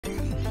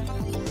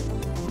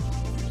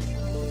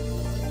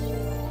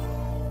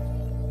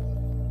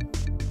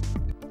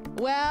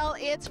Well,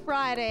 it's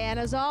Friday, and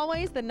as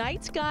always, the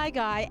night sky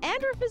guy,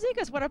 Andrew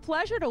Fazekas. What a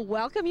pleasure to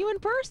welcome you in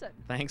person.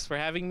 Thanks for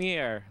having me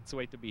here. It's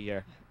great to be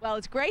here. Well,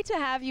 it's great to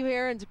have you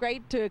here, and it's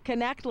great to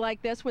connect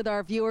like this with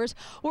our viewers.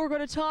 We're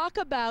going to talk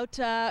about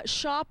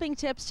shopping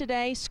tips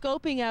today,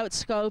 scoping out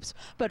scopes,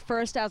 but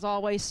first, as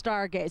always,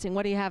 stargazing.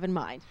 What do you have in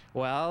mind?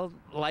 Well,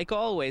 like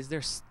always,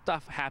 there's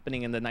stuff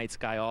happening in the night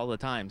sky all the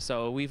time.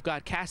 So we've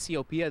got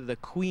Cassiopeia, the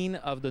queen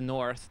of the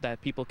north,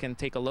 that people can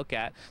take a look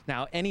at.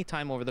 Now,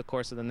 anytime over the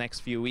course of the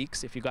next few weeks,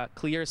 if you've got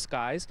clear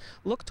skies,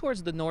 look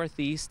towards the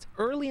northeast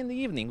early in the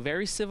evening.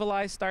 Very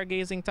civilized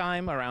stargazing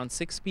time, around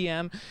 6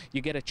 p.m.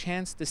 You get a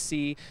chance to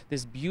see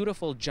this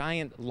beautiful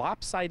giant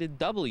lopsided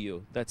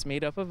W that's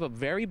made up of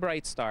very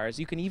bright stars.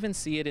 You can even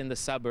see it in the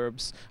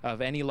suburbs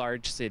of any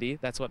large city.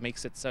 That's what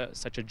makes it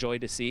such a joy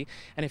to see.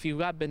 And if you've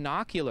got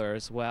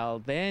binoculars, well,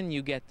 then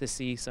you get to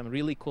see some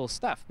really cool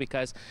stuff,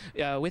 because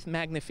with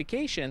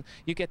magnification,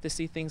 you get to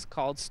see things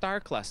called star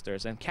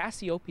clusters. And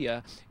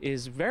Cassiopeia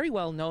is very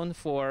well known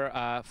for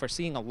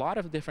seeing a lot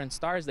of different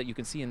stars that you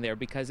can see in there,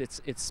 because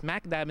it's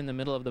smack dab in the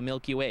middle of the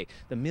Milky Way.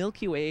 The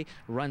Milky Way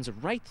runs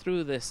right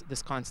through this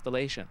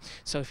constellation.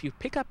 So if you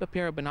pick up a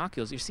pair of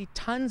binoculars, you see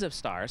tons of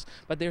stars,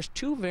 but there's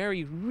two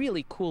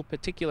really cool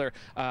particular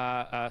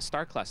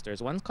star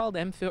clusters. One's called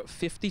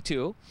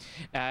M52.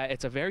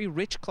 It's a very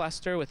rich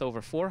cluster with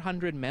over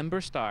 400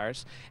 member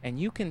stars, and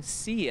you can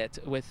see it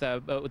with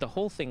the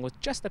whole thing with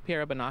just a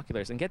pair of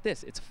binoculars. And get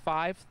this, it's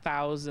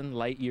 5,000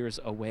 light years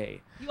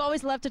away. You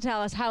always love to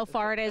tell us how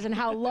far it is and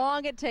how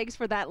long it takes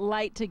for that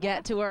light to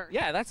get to Earth.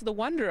 Yeah, that's the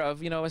wonder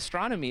of,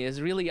 astronomy,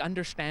 is really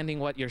understanding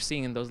what you're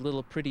seeing in those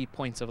little pretty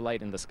points of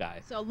light in the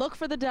sky. So look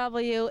for the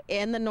W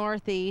in the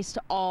northeast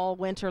all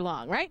winter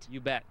long, right?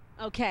 You bet.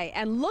 Okay,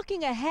 and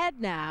looking ahead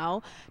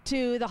now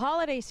to the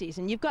holiday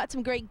season, you've got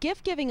some great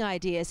gift-giving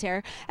ideas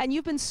here, and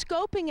you've been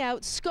scoping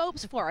out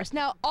scopes for us.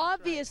 Now,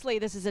 obviously,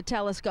 this is a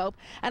telescope,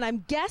 and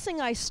I'm guessing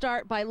I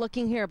start by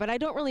looking here, but I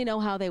don't really know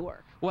how they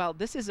work. Well,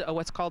 this is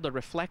what's called a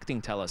reflecting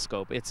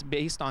telescope. It's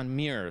based on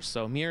mirrors.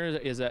 So mirror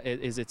is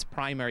its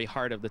primary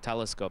heart of the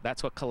telescope.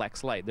 That's what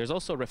collects light. There's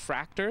also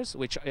refractors,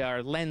 which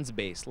are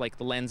lens-based, like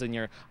the lens in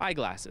your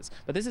eyeglasses.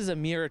 But this is a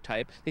mirror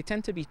type. They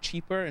tend to be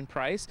cheaper in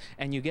price,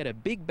 and you get a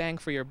big bang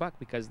for your buck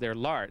because they're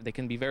large. They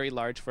can be very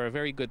large for a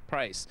very good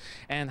price.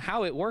 And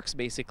how it works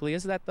basically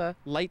is that the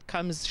light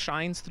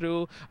shines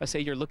through, say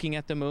you're looking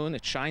at the moon,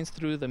 it shines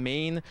through the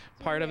main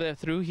part of it,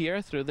 through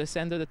this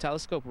end of the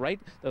telescope,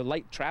 right? The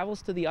light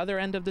travels to the other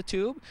end of the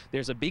tube.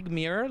 There's a big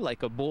mirror,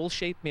 like a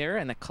bowl-shaped mirror,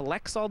 and it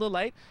collects all the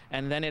light,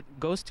 and then it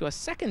goes to a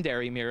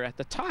secondary mirror at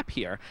the top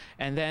here,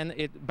 and then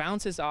it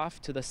bounces off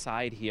to the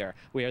side here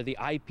where the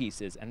eyepiece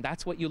is, and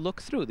that's what you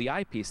look through, the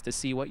eyepiece, to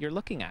see what you're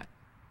looking at.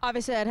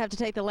 Obviously, I'd have to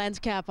take the lens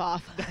cap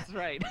off. That's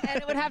right.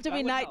 And it would have to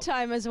be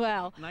nighttime as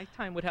well.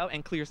 Nighttime would help,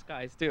 and clear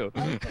skies too.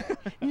 Okay.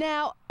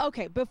 Now,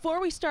 before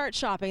we start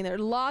shopping, there are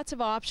lots of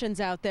options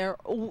out there.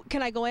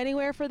 Can I go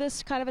anywhere for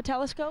this kind of a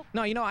telescope?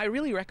 No, I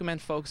really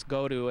recommend folks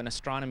go to an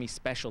astronomy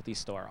specialty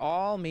store.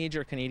 All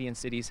major Canadian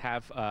cities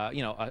have,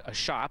 a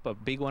shop, a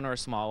big one or a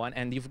small one,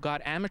 and you've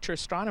got amateur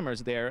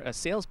astronomers there,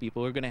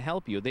 salespeople who are going to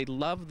help you. They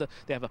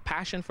have a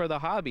passion for the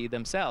hobby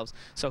themselves,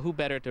 so who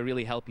better to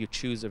really help you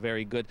choose a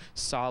very good,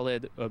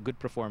 solid, a good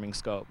performing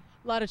scope.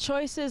 A lot of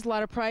choices, a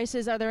lot of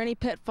prices. Are there any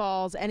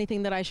pitfalls,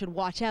 anything that I should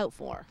watch out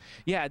for?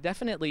 Yeah,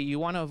 definitely. You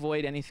want to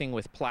avoid anything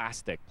with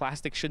plastic.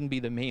 Plastic shouldn't be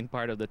the main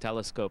part of the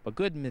telescope. A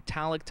good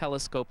metallic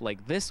telescope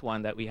like this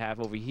one that we have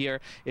over here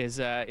is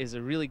a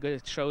really good,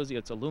 it shows you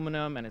it's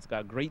aluminum and it's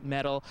got great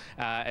metal.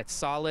 It's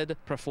solid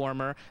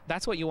performer.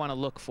 That's what you want to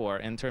look for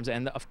in terms of,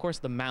 and of course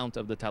the mount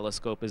of the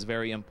telescope is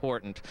very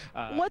important.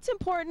 What's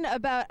important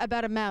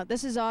about a mount?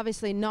 This is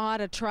obviously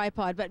not a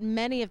tripod, but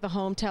many of the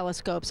home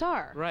telescopes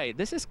are. Right.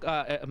 This is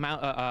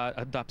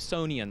a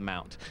Dobsonian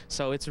mount.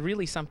 So it's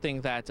really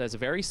something that is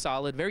very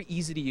solid, very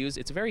easy to use.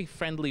 It's very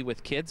friendly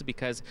with kids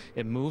because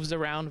it moves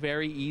around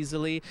very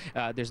easily.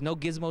 There's no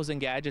gizmos and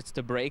gadgets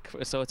to break,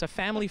 so it's a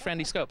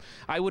family-friendly scope.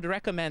 I would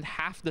recommend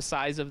half the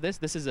size of this.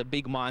 This is a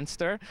big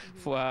monster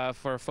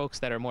for folks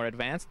that are more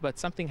advanced, but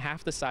something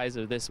half the size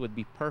of this would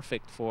be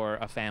perfect for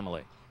a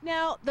family.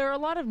 Now, there are a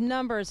lot of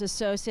numbers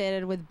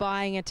associated with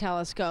buying a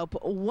telescope.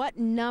 What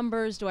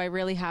numbers do I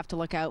really have to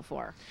look out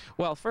for?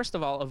 Well, first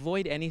of all,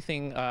 avoid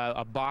anything,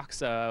 a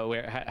box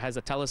where it has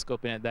a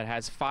telescope in it that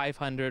has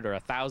 500 or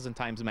 1,000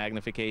 times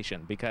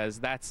magnification, because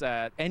that's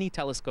any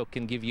telescope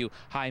can give you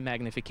high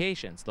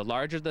magnifications. The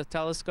larger the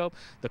telescope,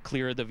 the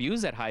clearer the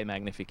views at high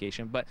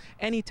magnification, but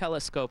any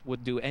telescope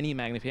would do any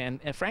magnification.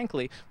 And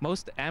frankly,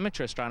 most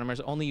amateur astronomers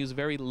only use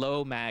very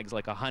low mags,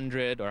 like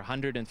 100 or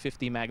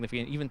 150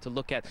 magnification, even to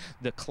look at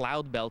the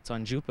cloud belts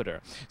on Jupiter.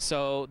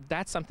 So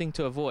that's something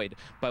to avoid.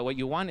 But what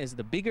you want is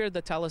the bigger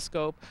the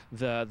telescope,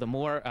 the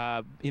more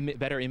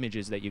better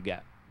images that you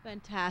get.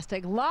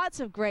 Fantastic. Lots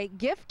of great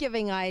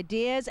gift-giving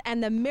ideas,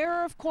 and the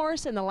mirror, of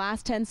course, in the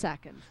last 10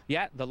 seconds.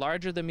 Yeah, the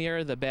larger the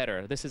mirror, the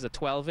better. This is a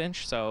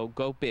 12-inch, so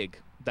go big.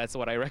 that's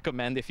what I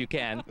recommend if you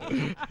can.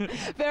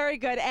 Very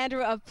good.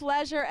 Andrew, a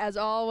pleasure as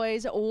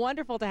always.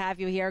 Wonderful to have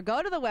you here.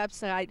 Go to the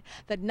website,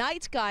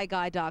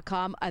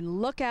 thenightskyguide.com,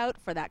 and look out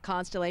for that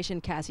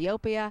constellation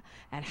Cassiopeia,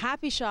 and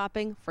happy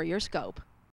shopping for your scope.